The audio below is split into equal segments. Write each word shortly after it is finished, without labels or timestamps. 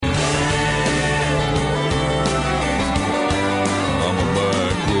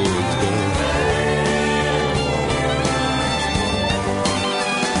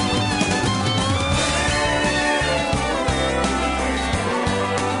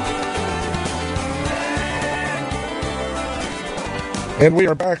And we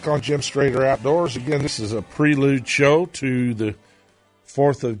are back on Jim Strader Outdoors. Again, this is a prelude show to the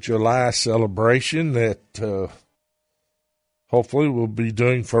 4th of July celebration that hopefully we'll be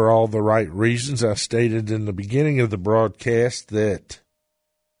doing for all the right reasons. I stated in the beginning of the broadcast that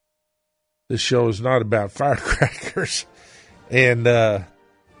this show is not about firecrackers. And the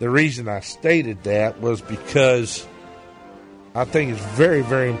reason I stated that was because I think it's very,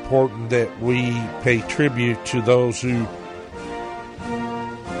 very important that we pay tribute to those who,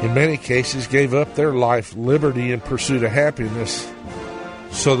 in many cases, gave up their life, liberty, in pursuit of happiness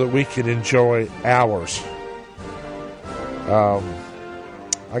so that we can enjoy ours.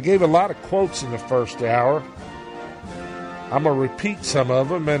 I gave a lot of quotes in the first hour. I'm going to repeat some of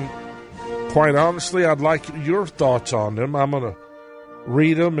them, and quite honestly, I'd like your thoughts on them. I'm going to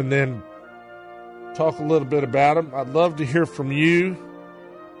read them and then talk a little bit about them. I'd love to hear from you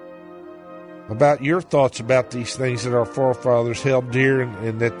about your thoughts about these things that our forefathers held dear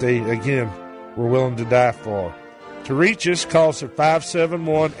and that they, again, were willing to die for. To reach us, call us at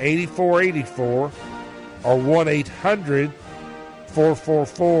 571-8484 or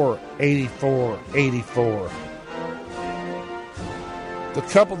 1-800-444-8484. The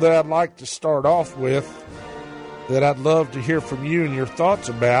couple that I'd like to start off with that I'd love to hear from you and your thoughts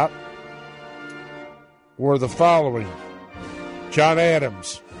about were the following. John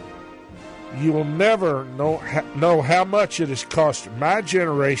Adams. You will never know how much it has cost my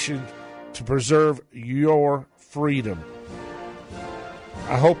generation to preserve your freedom.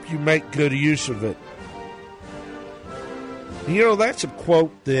 I hope you make good use of it. You know, that's a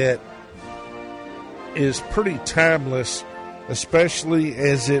quote that is pretty timeless, especially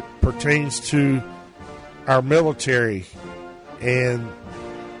as it pertains to our military and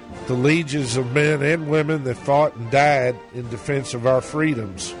the legions of men and women that fought and died in defense of our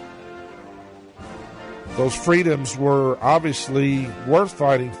freedoms. Those freedoms were obviously worth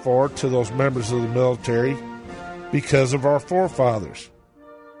fighting for to those members of the military because of our forefathers.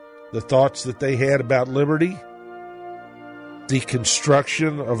 The thoughts that they had about liberty, the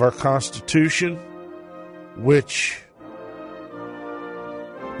construction of our Constitution, which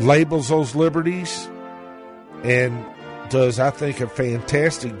labels those liberties and does, I think, a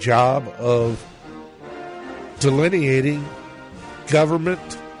fantastic job of delineating government,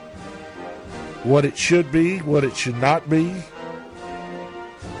 what it should be, what it should not be,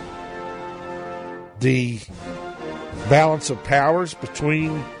 the balance of powers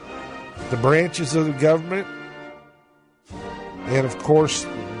between the branches of the government, and, of course,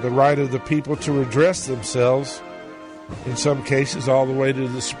 the right of the people to redress themselves, in some cases all the way to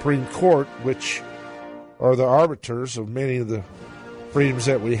the Supreme Court, which are the arbiters of many of the freedoms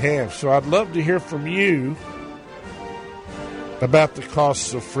that we have. So I'd love to hear from you about the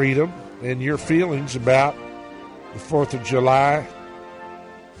costs of freedom and your feelings about the 4th of July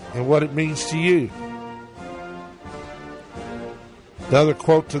and what it means to you. Another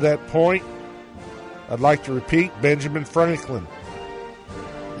quote to that point, I'd like to repeat, Benjamin Franklin.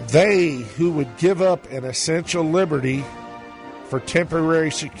 They who would give up an essential liberty for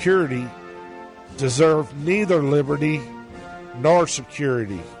temporary security deserve neither liberty nor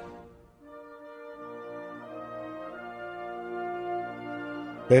security.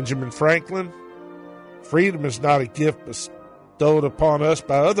 Benjamin Franklin, freedom is not a gift bestowed upon us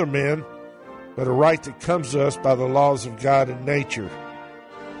by other men, but a right that comes to us by the laws of God and nature.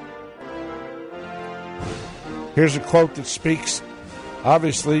 Here's a quote that speaks,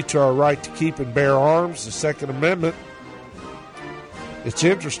 obviously, to our right to keep and bear arms, the Second Amendment. It's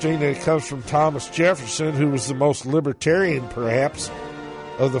interesting that it comes from Thomas Jefferson, who was the most libertarian, perhaps,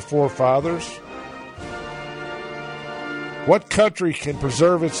 of the forefathers. What country can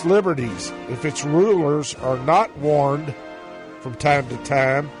preserve its liberties if its rulers are not warned from time to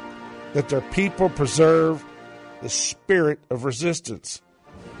time that their people preserve the spirit of resistance?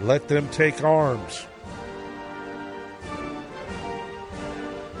 Let them take arms.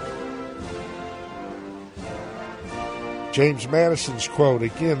 James Madison's quote,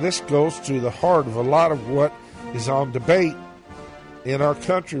 again, this goes to the heart of a lot of what is on debate in our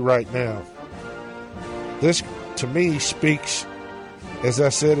country right now. This, to me, speaks, as I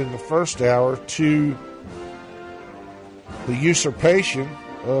said in the first hour, to the usurpation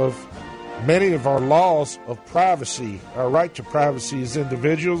of many of our laws of privacy, our right to privacy as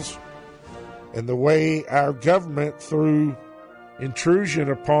individuals, and the way our government, through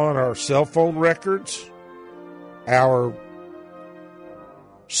intrusion upon our cell phone records, our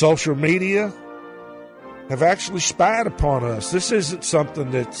social media, have actually spied upon us. This isn't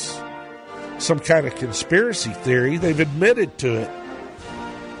something that's some kind of conspiracy theory. They've admitted to it.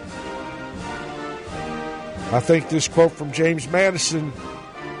 I think this quote from James Madison,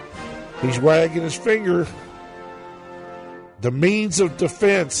 he's wagging his finger. The means of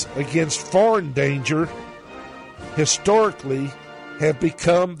defense against foreign danger historically have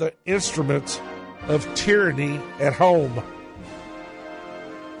become the instruments of tyranny at home.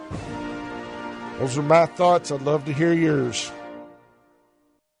 Those are my thoughts. I'd love to hear yours.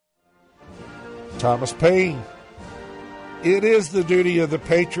 Thomas Paine. It is the duty of the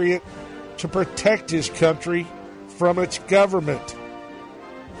patriot to protect his country from its government.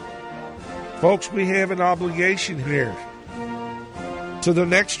 Folks, we have an obligation here to the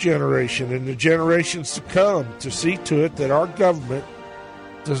next generation and the generations to come to see to it that our government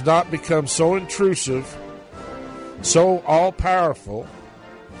does not become so intrusive, so all-powerful,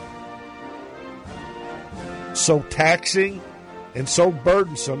 so taxing, and so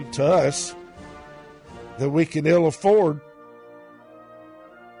burdensome to us that we can ill afford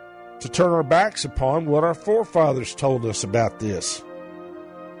to turn our backs upon what our forefathers told us about this.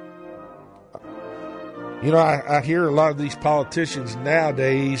 You know, I hear a lot of these politicians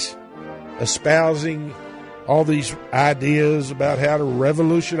nowadays espousing all these ideas about how to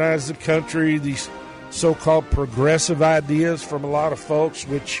revolutionize the country, these so-called progressive ideas from a lot of folks,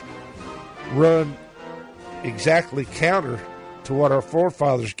 which run exactly counter to what our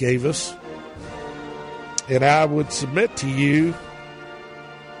forefathers gave us. And I would submit to you,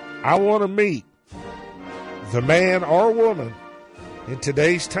 I want to meet the man or woman in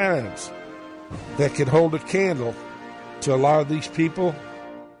today's times that can hold a candle to a lot of these people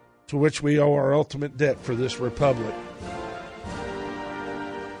to which we owe our ultimate debt for this republic.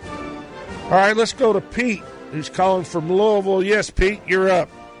 All right, let's go to Pete, who's calling from Louisville. Yes, Pete, you're up.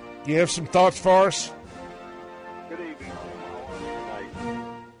 You have some thoughts for us? Good evening.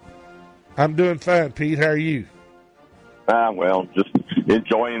 I'm doing fine, Pete. How are you? Well, just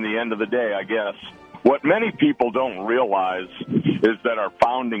enjoying the end of the day, I guess. What many people don't realize is that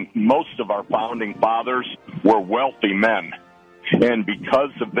most of our founding fathers were wealthy men. And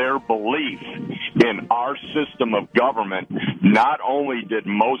because of their belief in our system of government, not only did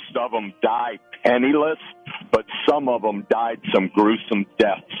most of them die penniless, but some of them died some gruesome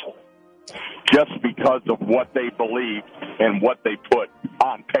deaths just because of what they believed and what they put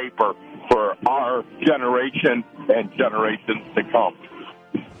on paper for our generation and generations to come.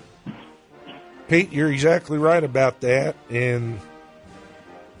 Pete, you're exactly right about that, and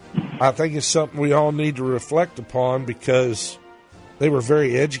I think it's something we all need to reflect upon because they were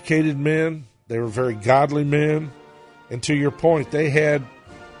very educated men, they were very godly men, and to your point, they had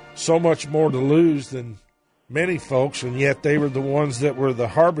so much more to lose than many folks, and yet they were the ones that were the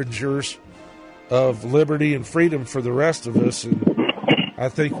harbingers of liberty and freedom for the rest of us, and I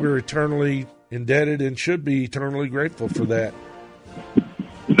think we're eternally indebted and should be eternally grateful for that.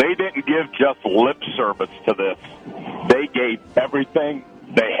 They didn't give just lip service to this. They gave everything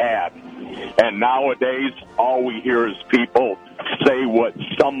they had. And nowadays, all we hear is people say what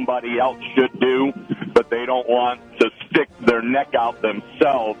somebody else should do, but they don't want to stick their neck out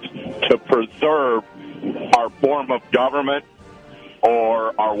themselves to preserve our form of government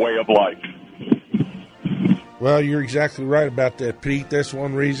or our way of life. Well, you're exactly right about that, Pete. That's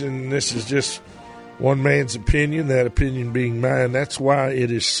one reason this is just one man's opinion, that opinion being mine. That's why it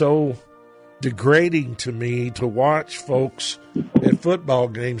is so degrading to me to watch folks at football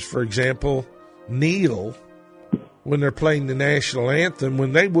games, for example, kneel when they're playing the national anthem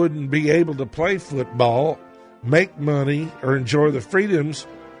when they wouldn't be able to play football, make money, or enjoy the freedoms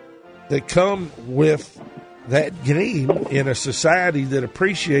that come with that game in a society that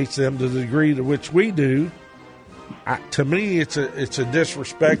appreciates them to the degree to which we do. To me, it's a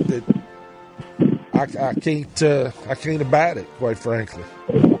disrespect that I can't abide it, quite frankly.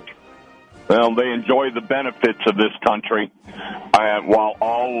 Well, they enjoy the benefits of this country, while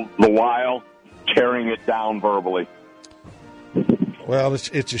all the while tearing it down verbally. Well,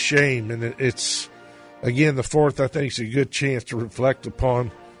 it's a shame, and it's again the fourth. I think is a good chance to reflect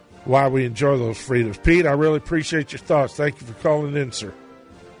upon why we enjoy those freedoms. Pete, I really appreciate your thoughts. Thank you for calling in, sir.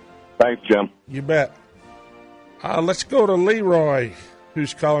 Thanks, Jim. You bet. Let's go to Leroy,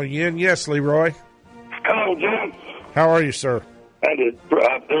 who's calling in. Yes, Leroy. Hello, Jim. How are you, sir? I'm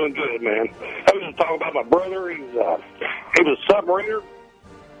doing good, man. I was just talking about my brother. He was a submariner,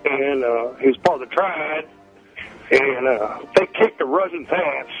 and he was part of the triad. And they kicked the Russians'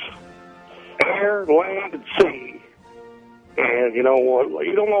 ass, air, land, and sea. And you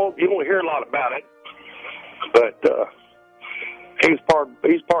don't hear a lot about it, but he was part of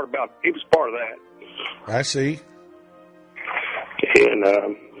that. I see. And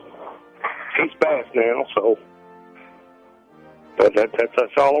he's passed now, so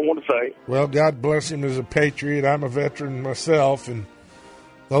That's all I want to say. Well, God bless him as a patriot. I'm a veteran myself, and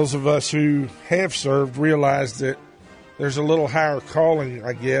those of us who have served realize that there's a little higher calling,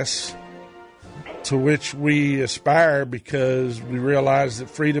 I guess, to which we aspire because we realize that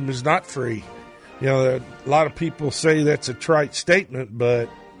freedom is not free. You know, a lot of people say that's a trite statement, but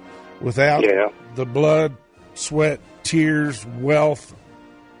without the blood, sweat, tears, wealth,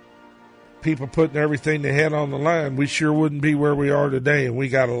 people putting everything they had on the line, we sure wouldn't be where we are today, and we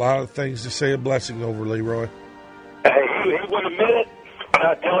got a lot of things to say a blessing over, Leroy. Hey, he wouldn't admit it, but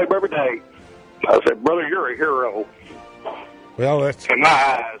I tell him every day. I said, brother, you're a hero. Well, that's in my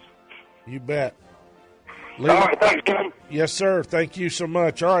eyes. You bet. All right, thanks, Kim. Yes, sir. Thank you so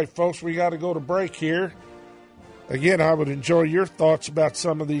much. All right, folks, we got to go to break here. Again, I would enjoy your thoughts about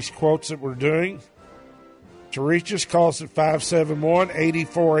some of these quotes that we're doing. To reach us, call us at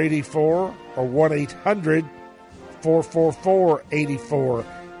 571-8484 or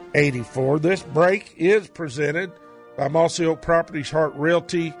 1-800-444-8484. This break is presented by Mossy Oak Properties, Hart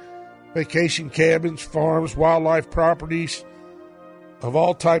Realty, vacation cabins, farms, wildlife properties of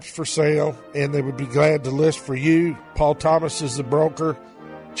all types for sale, and they would be glad to list for you. Paul Thomas is the broker.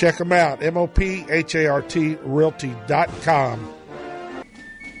 Check them out, MOPHART Realty.com.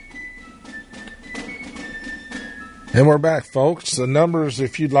 And we're back, folks. The numbers,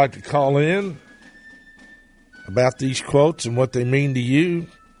 if you'd like to call in about these quotes and what they mean to you,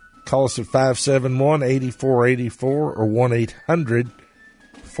 call us at 571-8484 or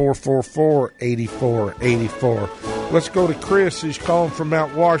 1-800-444-8484. Let's go to Chris. He's calling from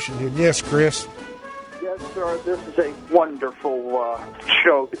Mount Washington. Yes, Chris. Yes, sir. This is a wonderful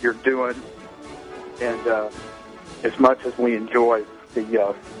show that you're doing. And as much as we enjoy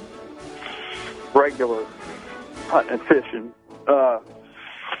the regular hunting and fishing,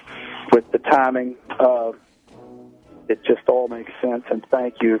 with the timing, it just all makes sense. And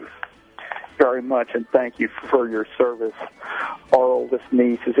thank you very much, and thank you for your service. Our oldest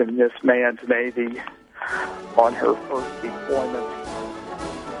niece is in this man's Navy on her first deployment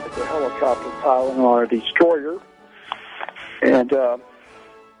as a helicopter pilot on a destroyer. And but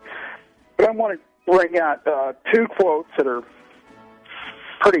I want to bring out two quotes that are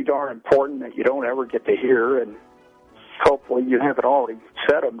pretty darn important that you don't ever get to hear, and hopefully you haven't already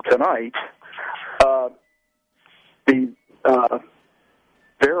said them tonight. The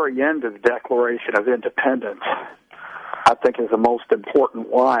very end of the Declaration of Independence, I think, is the most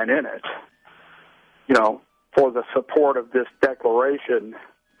important line in it. You know, for the support of this declaration,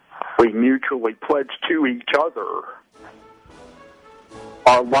 we mutually pledge to each other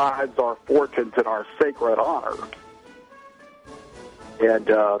our lives, our fortunes, and our sacred honor. And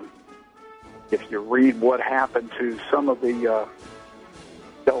if you read what happened to some of the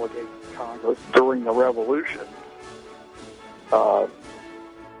delegates of Congress during the Revolution,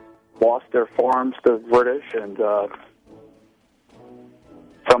 lost their farms to the British and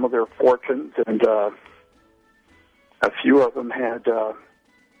some of their fortunes, and a few of them had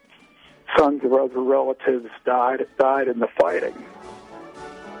sons or other relatives died in the fighting.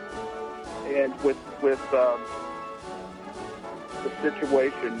 And with the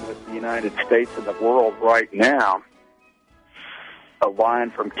situation with the United States and the world right now, a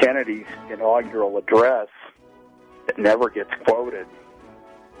line from Kennedy's inaugural address that never gets quoted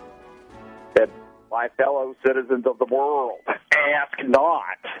said, "My fellow citizens of the world, ask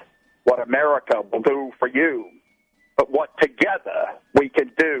not what America will do for you, but what together we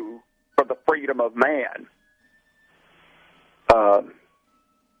can do for the freedom of man."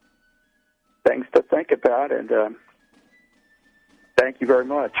 Things to think about, and thank you very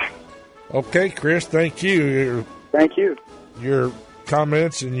much. Okay, Chris, thank you. Thank you. Your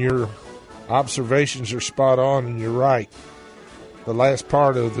comments and your observations are spot on, and you're right. The last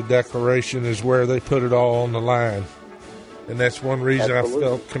part of the Declaration is where they put it all on the line. And that's one reason Absolutely. I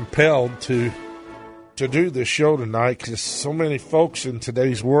felt compelled to do this show tonight, because so many folks in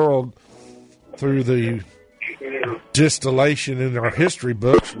today's world, through the distillation in our history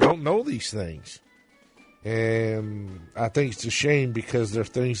books, don't know these things. And I think it's a shame, because they're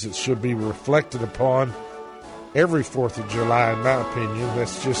things that should be reflected upon every 4th of July, in my opinion.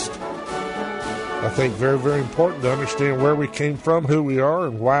 That's just, I think, very, very important to understand where we came from, who we are,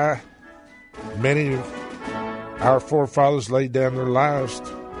 and why many of our forefathers laid down their lives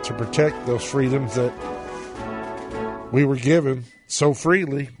to protect those freedoms that we were given so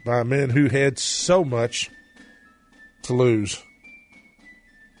freely by men who had so much to lose.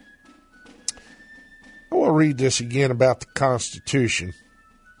 I want to read this again about the Constitution,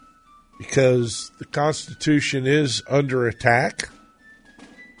 because the Constitution is under attack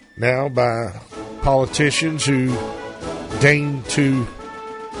now by politicians who deign to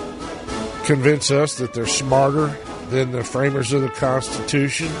convince us that they're smarter than the framers of the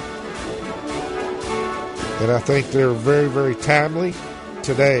Constitution. And I think they're very, very timely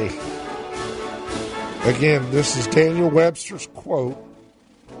today. Again, this is Daniel Webster's quote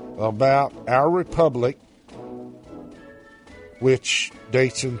about our republic, which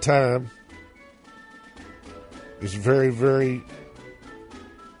dates in time, is very, very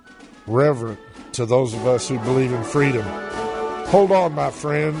reverent to those of us who believe in freedom. Hold on, my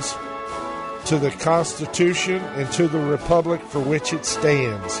friends, to the Constitution and to the republic for which it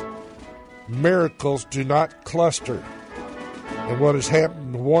stands. Miracles do not cluster. And what has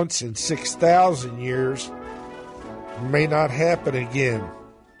happened once in 6,000 years may not happen again.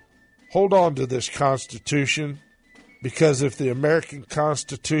 Hold on to this Constitution, because if the American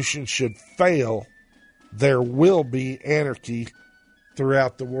Constitution should fail, there will be anarchy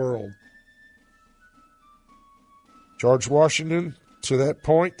throughout the world. George Washington, to that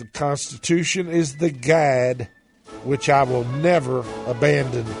point, the Constitution is the guide which I will never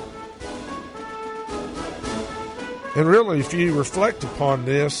abandon. And really, if you reflect upon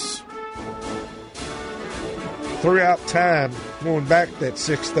this, throughout time, going back that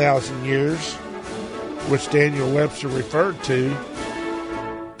 6,000 years, which Daniel Webster referred to,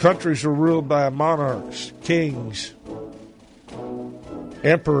 countries were ruled by monarchs, kings,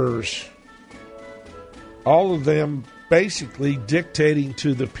 emperors, all of them basically dictating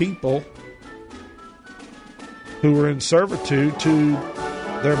to the people who were in servitude to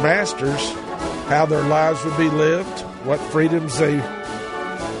their masters how their lives would be lived, what freedoms they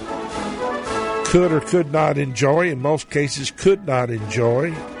could or could not enjoy, in most cases could not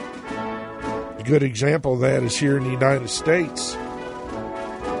enjoy. A good example of that is here in the United States.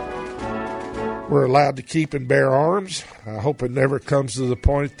 We're allowed to keep and bear arms. I hope it never comes to the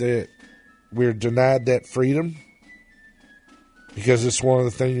point that we're denied that freedom, because it's one of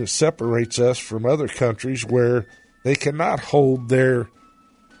the things that separates us from other countries where they cannot hold their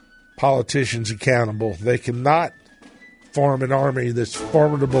politicians accountable. They cannot form an army that's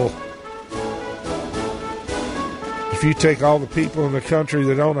formidable. If you take all the people in the country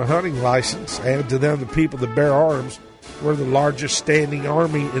that own a hunting license, add to them the people that bear arms, we're the largest standing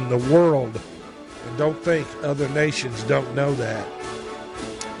army in the world. And don't think other nations don't know that.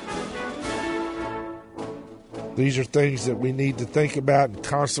 These are things that we need to think about and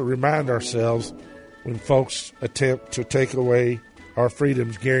constantly remind ourselves when folks attempt to take away our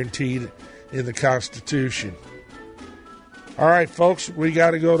freedoms guaranteed in the Constitution. All right, folks, we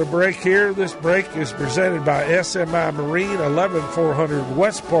got to go to break here. This break is presented by SMI Marine, 11400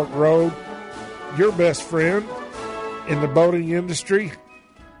 Westport Road, your best friend in the boating industry.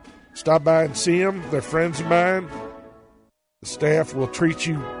 Stop by and see them. They're friends of mine. The staff will treat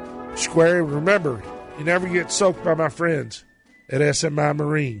you square. Remember, you never get soaked by my friends at SMI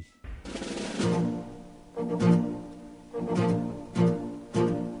Marine.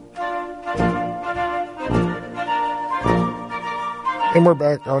 And we're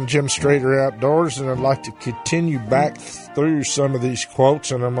back on Jim Strader Outdoors, and I'd like to continue back through some of these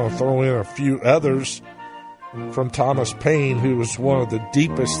quotes, and I'm going to throw in a few others from Thomas Paine, who was one of the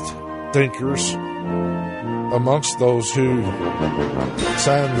deepest thinkers amongst those who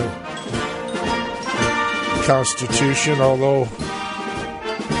signed the Constitution, although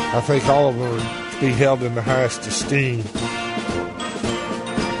I think all of them would be held in the highest esteem.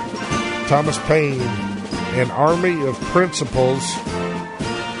 Thomas Paine, an army of principles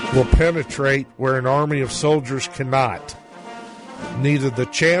will penetrate where an army of soldiers cannot. Neither the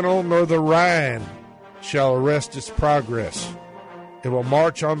Channel nor the Rhine shall arrest its progress. It will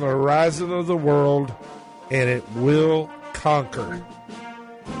march on the horizon of the world, and it will conquer.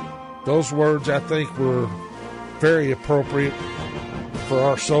 Those words, I think, were very appropriate for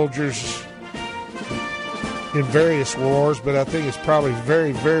our soldiers in various wars, but I think it's probably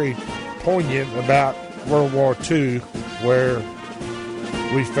very, very poignant about World War II, where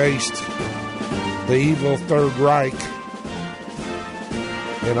we faced the evil Third Reich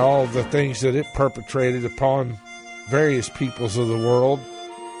and all of the things that it perpetrated upon various peoples of the world.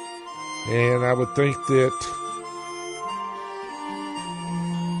 And I would think that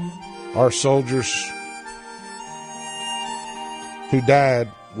our soldiers who died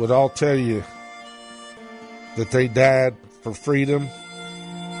would all tell you that they died for freedom.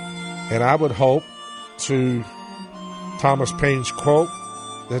 And I would hope, to Thomas Paine's quote,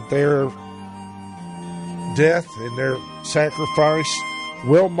 that their death and their sacrifice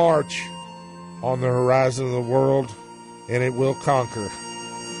will march on the horizon of the world, and it will conquer.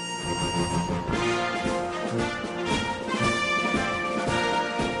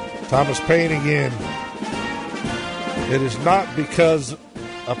 Thomas Paine again. It is not because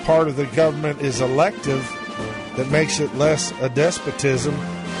a part of the government is elective that makes it less a despotism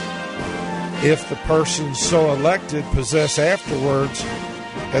if the person so elected possess afterwards,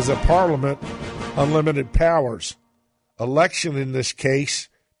 as a parliament, unlimited powers. Election in this case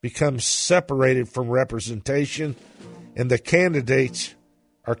becomes separated from representation, and the candidates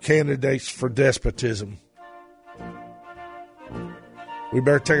are candidates for despotism. We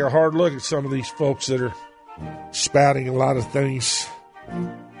better take a hard look at some of these folks that are spouting a lot of things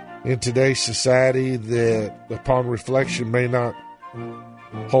in today's society that, upon reflection, may not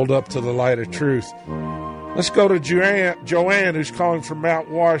hold up to the light of truth. Let's go to Joanne, who's calling from Mount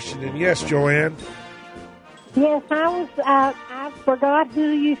Washington. Yes, Joanne. Yes, I forgot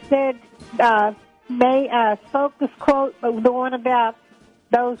who you said spoke this quote, the one about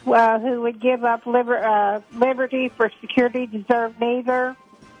those who would give up liberty for security deserve neither.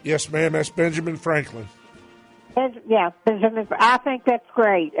 Yes, ma'am. That's Benjamin Franklin. Yeah, Benjamin. I think that's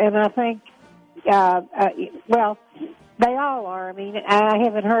great, and I think, well, they all are. I mean, I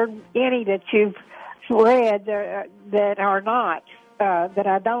haven't heard any that you've read that are not, that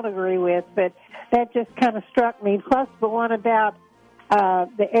I don't agree with, but that just kind of struck me. Plus the one about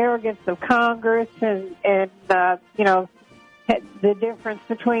the arrogance of Congress and you know, the difference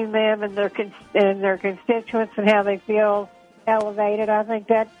between them and their constituents and how they feel elevated. I think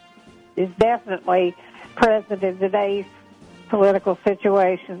that is definitely present in today's political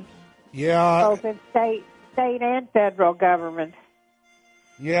situation. Yeah, both in state and federal government.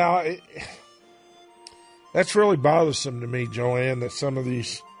 Yeah, that's really bothersome to me, Joanne, that some of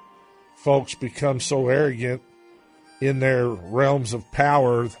these folks become so arrogant in their realms of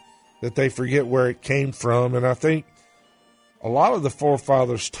power that they forget where it came from. And I think a lot of the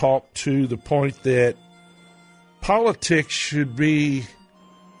forefathers talked to the point that politics should be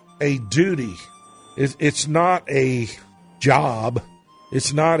a duty. It's not a job.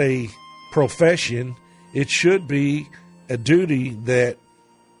 It's not a profession. It should be a duty that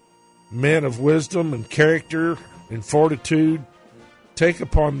men of wisdom and character and fortitude take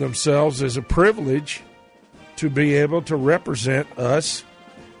upon themselves as a privilege to be able to represent us.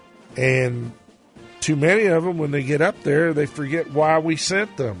 And too many of them, when they get up there, they forget why we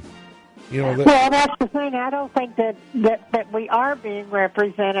sent them. You know, well, that's the thing. I don't think that we are being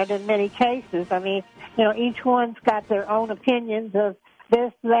represented in many cases. I mean, you know, each one's got their own opinions of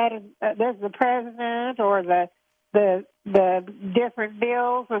this, that, there's the president or the different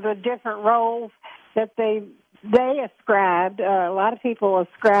bills or the different roles that they ascribed. A lot of people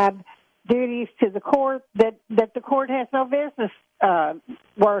ascribe duties to the court that the court has no business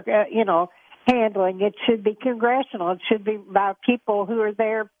handling. It should be congressional. It should be by people who are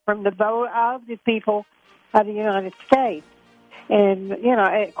there from the vote of the people of the United States. And, you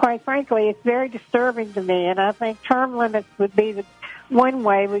know, quite frankly, it's very disturbing to me, and I think term limits would be the one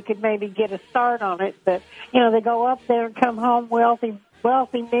way we could maybe get a start on it. But, you know, they go up there and come home wealthy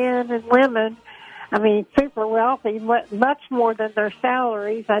men and women. I mean, super wealthy, much more than their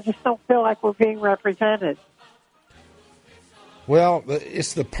salaries. I just don't feel like we're being represented. Well,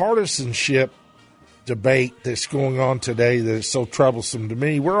 it's the partisanship debate that's going on today that is so troublesome to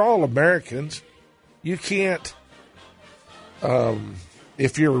me. We're all Americans. You can't,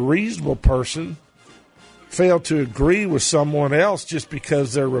 if you're a reasonable person, fail to agree with someone else just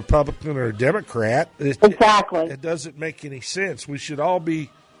because they're Republican or a Democrat. Exactly. It doesn't make any sense. We should all be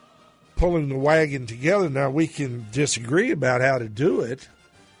pulling the wagon together. Now, we can disagree about how to do it,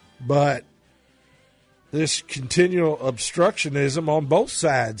 but this continual obstructionism on both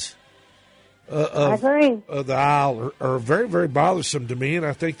sides of the aisle are very, very bothersome to me, and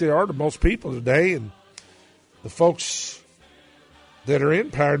I think they are to most people today. And the folks that are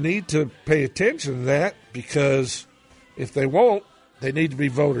in power need to pay attention to that, because if they won't, they need to be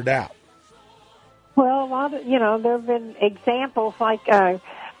voted out. Well, a lot of, there have been examples like the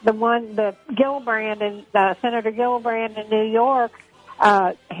Gillibrand and Senator Gillibrand in New York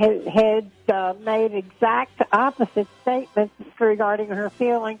had made exact opposite statements regarding her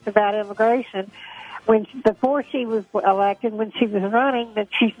feelings about immigration before she was elected, when she was running, that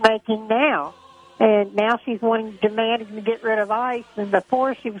she's making now. And now she's demanding to get rid of ICE. And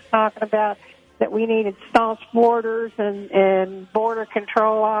before she was talking about that we needed staunch borders and border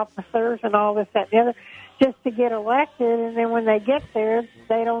control officers and all this, that, and the other, just to get elected. And then when they get there,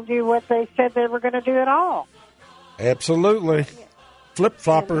 they don't do what they said they were going to do at all. Absolutely.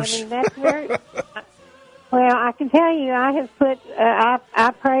 Flip-floppers. I mean, that's very... Well, I can tell you, I have put...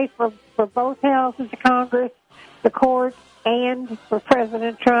 I pray for both houses of Congress, the court, and for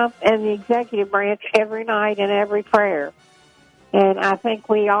President Trump and the executive branch every night in every prayer. And I think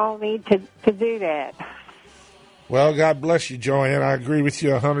we all need to do that. Well, God bless you, Joanne. I agree with you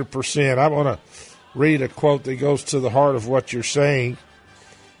 100%. I want to read a quote that goes to the heart of what you're saying.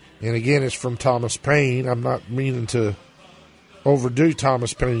 And again, it's from Thomas Paine. I'm not meaning to overdo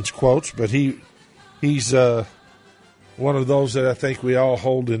Thomas Paine's quotes, but he's one of those that I think we all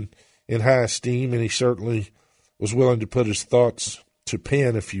hold in high esteem, and he certainly was willing to put his thoughts to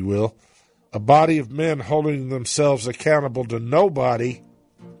pen, if you will. A body of men holding themselves accountable to nobody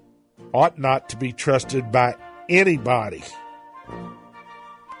ought not to be trusted by anybody.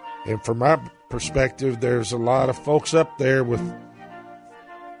 And from my perspective, there's a lot of folks up there with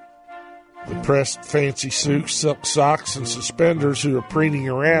the pressed fancy suits, silk socks, and suspenders who are preening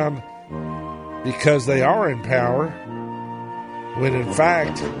around because they are in power, when in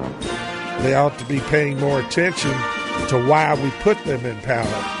fact they ought to be paying more attention to why we put them in power.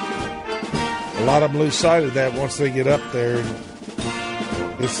 A lot of them lose sight of that once they get up there, and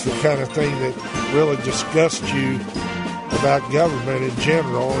it's the kind of thing that really disgusts you about government in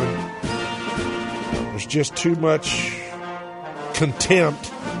general, and there's just too much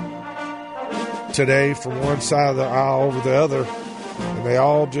contempt today from one side of the aisle over the other, and they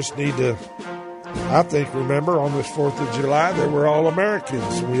all just need to, I think, remember on this 4th of July that we're all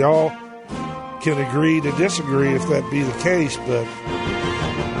Americans. We all can agree to disagree if that be the case, but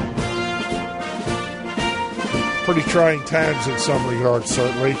pretty trying times in some regards,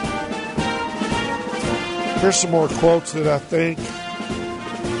 certainly. Here's some more quotes that I think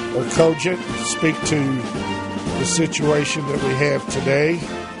are cogent, speak to the situation that we have today.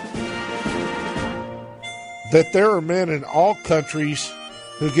 That there are men in all countries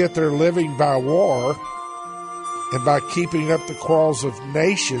who get their living by war and by keeping up the quarrels of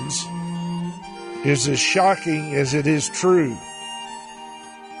nations is as shocking as it is true.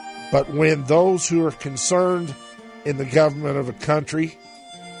 But when those who are concerned in the government of a country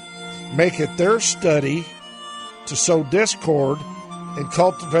make it their study to sow discord and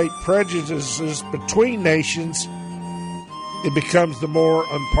cultivate prejudices between nations, it becomes the more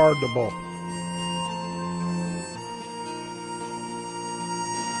unpardonable.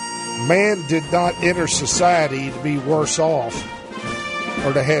 Man did not enter society to be worse off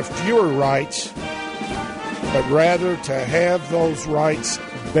or to have fewer rights, but rather to have those rights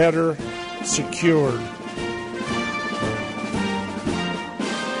better secured.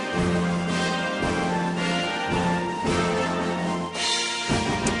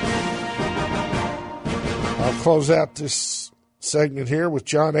 I'll close out this segment here with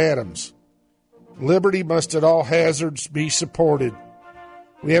John Adams. Liberty must at all hazards be supported.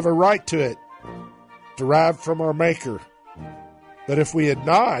 We have a right to it, derived from our Maker. But if we had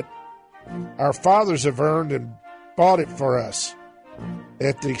not, our fathers have earned and bought it for us,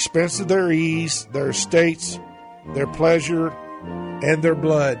 at the expense of their ease, their estates, their pleasure, and their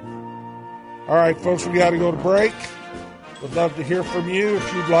blood. All right, folks, we got to go to break. Would love to hear from you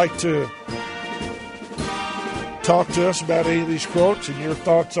if you'd like to talk to us about any of these quotes and your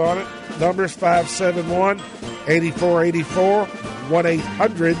thoughts on it. Number is 571-8484,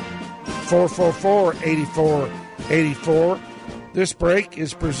 1-800-444-8484. This break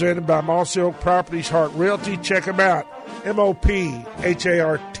is presented by Mossy Oak Properties Hart Realty. Check them out, MOPHART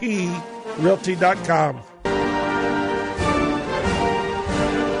Realty.com.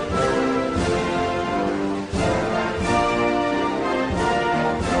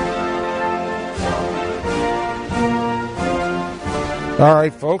 All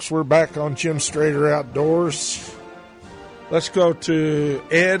right, folks, we're back on Jim Strader Outdoors. Let's go to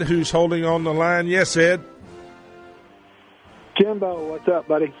Ed, who's holding on the line. Yes, Ed. Jimbo, what's up,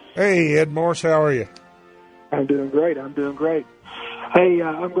 buddy? Hey, Ed Morse, how are you? I'm doing great. Hey,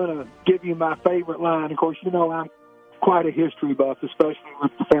 I'm going to give you my favorite line. Of course, you know I'm quite a history buff, especially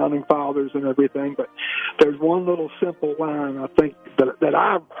with the Founding Fathers and everything, but there's one little simple line I think that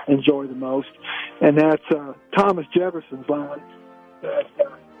I enjoy the most, and that's Thomas Jefferson's line.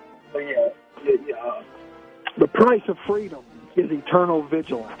 The price of freedom is eternal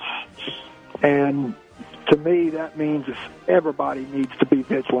vigilance. And to me, that means everybody needs to be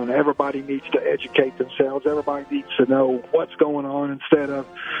vigilant. Everybody needs to educate themselves. Everybody needs to know what's going on instead of,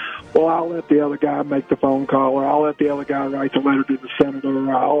 well, I'll let the other guy make the phone call, or I'll let the other guy write the letter to the senator,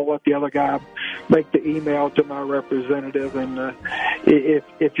 or I'll let the other guy make the email to my representative. And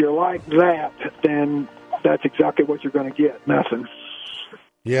if you're like that, then that's exactly what you're going to get, nothing.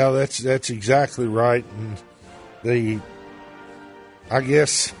 Yeah, that's exactly right. And I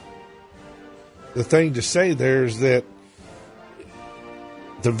guess the thing to say there is that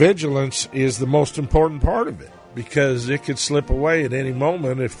the vigilance is the most important part of it, because it could slip away at any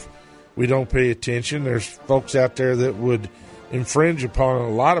moment if we don't pay attention. There's folks out there that would infringe upon a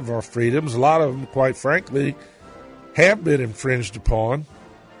lot of our freedoms. A lot of them, quite frankly, have been infringed upon,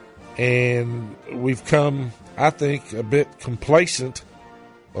 and we've come, I think, a bit complacent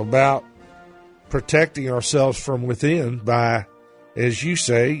about protecting ourselves from within by, as you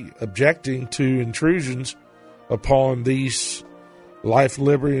say, objecting to intrusions upon these life,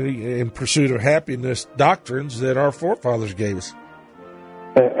 liberty, and pursuit of happiness doctrines that our forefathers gave us.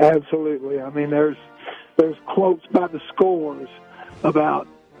 Absolutely. I mean, there's quotes by the scores about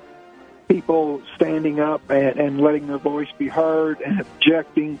people standing up and letting their voice be heard and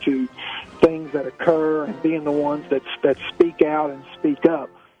objecting to things that occur and being the ones that speak out and speak up.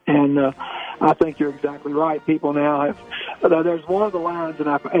 And I think you're exactly right. People now have. There's one of the lines, and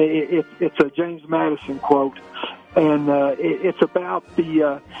it's a James Madison quote, and it's about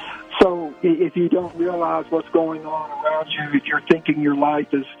the. So if you don't realize what's going on around you, if you're thinking your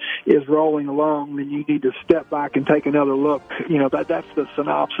life is rolling along, then you need to step back and take another look. You know, that's the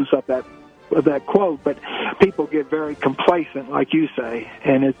synopsis of that quote. But people get very complacent, like you say,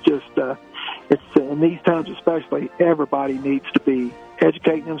 and it's just it's in these times especially, everybody needs to be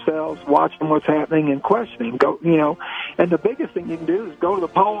educating themselves, watching what's happening, and questioning. Go, you know, and the biggest thing you can do is go to the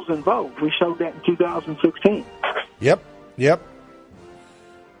polls and vote. We showed that in 2016. Yep.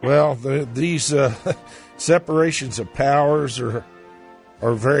 Well, these separations of powers are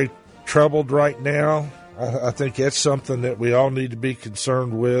very troubled right now. I think that's something that we all need to be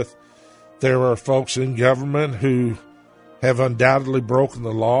concerned with. There are folks in government who have undoubtedly broken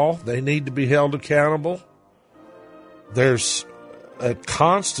the law. They need to be held accountable. There's a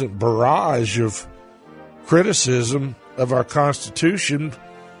constant barrage of criticism of our Constitution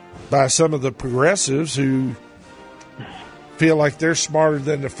by some of the progressives who feel like they're smarter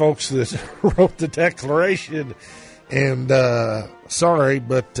than the folks that wrote the Declaration. And sorry,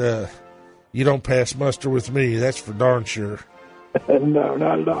 but you don't pass muster with me. That's for darn sure. No,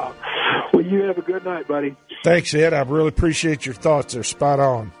 not at all. Well, you have a good night, buddy. Thanks, Ed. I really appreciate your thoughts. They're spot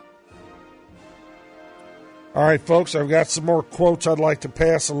on. All right, folks, I've got some more quotes I'd like to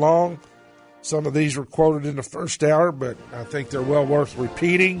pass along. Some of these were quoted in the first hour, but I think they're well worth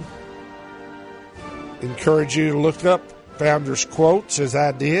repeating. Encourage you to look up Founders' quotes, as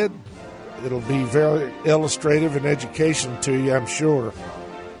I did. It'll be very illustrative and educational to you, I'm sure.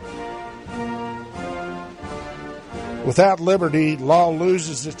 Without liberty, law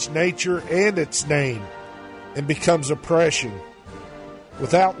loses its nature and its name and becomes oppression.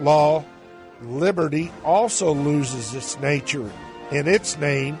 Without law, liberty also loses its nature and its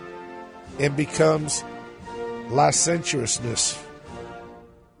name and becomes licentiousness.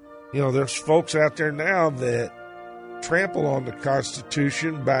 You know, there's folks out there now that trample on the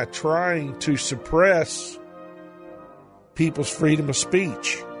Constitution by trying to suppress people's freedom of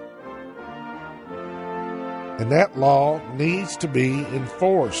speech. And that law needs to be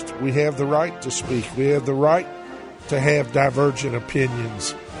enforced. We have the right to speak. We have the right to have divergent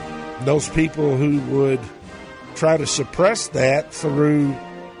opinions. And those people who would try to suppress that through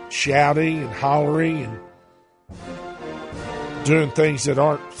shouting and hollering and doing things that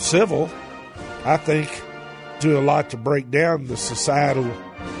aren't civil, I think do a lot to break down the societal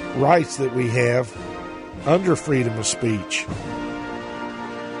rights that we have under freedom of speech.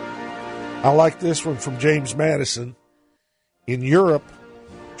 I like this one from James Madison. In Europe,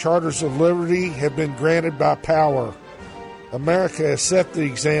 charters of liberty have been granted by power. America has set the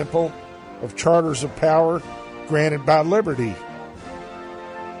example of charters of power granted by liberty.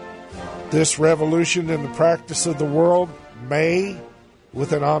 This revolution in the practice of the world may,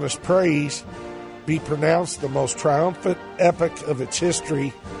 with an honest praise, be pronounced the most triumphant epoch of its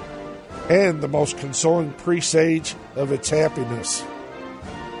history and the most consoling presage of its happiness.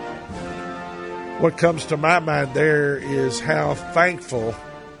 What comes to my mind there is how thankful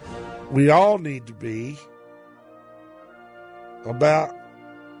we all need to be about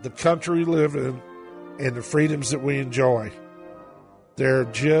the country we live in and the freedoms that we enjoy. They're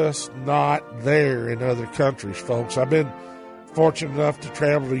just not there in other countries, folks. I've been fortunate enough to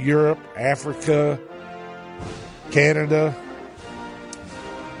travel to Europe, Africa, Canada,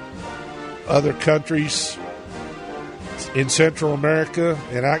 other countries in Central America,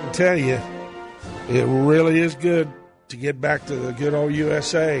 and I can tell you, it really is good to get back to the good old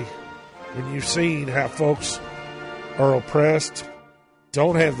USA when you've seen how folks are oppressed,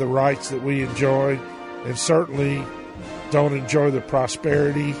 don't have the rights that we enjoy, and certainly don't enjoy the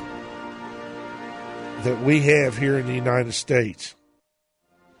prosperity that we have here in the United States.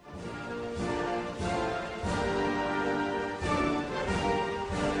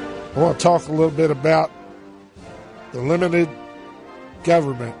 I want to talk a little bit about the limited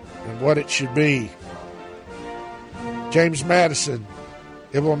government and what it should be. James Madison,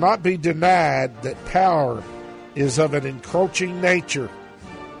 it will not be denied that power is of an encroaching nature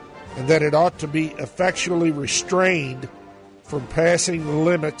and that it ought to be effectually restrained from passing the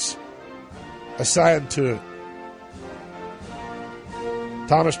limits assigned to it.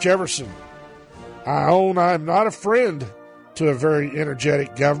 Thomas Jefferson, I own I am not a friend to a very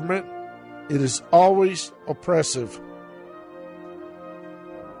energetic government. It is always oppressive.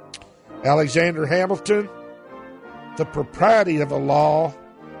 Alexander Hamilton, the propriety of a law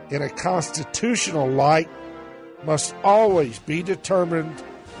in a constitutional light must always be determined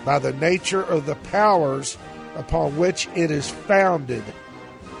by the nature of the powers upon which it is founded.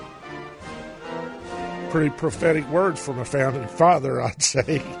 Pretty prophetic words from a founding father, I'd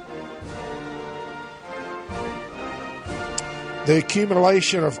say. The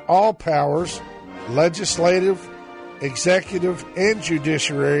accumulation of all powers, legislative, executive, and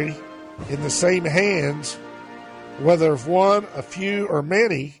judiciary, in the same hands, whether of one, a few, or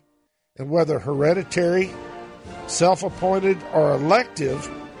many, and whether hereditary, self-appointed, or elective,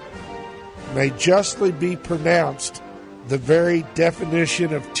 may justly be pronounced the very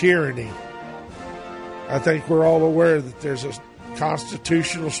definition of tyranny. I think we're all aware that there's a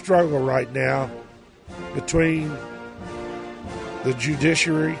constitutional struggle right now between the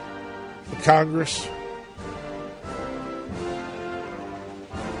judiciary, the Congress,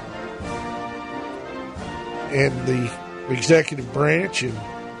 and the executive branch, and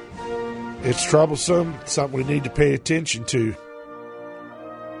it's troublesome. It's something we need to pay attention to.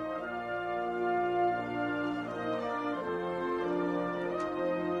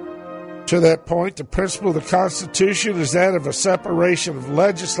 To that point, the principle of the Constitution is that of a separation of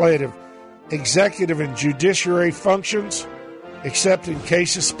legislative, executive, and judiciary functions, except in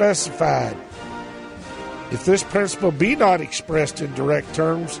cases specified. If this principle be not expressed in direct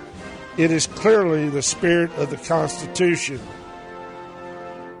terms, it is clearly the spirit of the Constitution.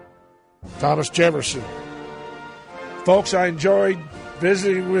 Thomas Jefferson. Folks, I enjoyed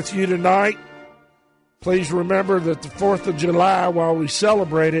visiting with you tonight. Please remember that the 4th of July, while we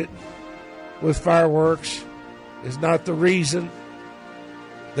celebrate it with fireworks, is not the reason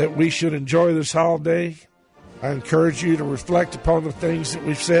that we should enjoy this holiday. I encourage you to reflect upon the things that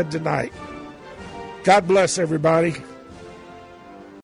we've said tonight. God bless everybody.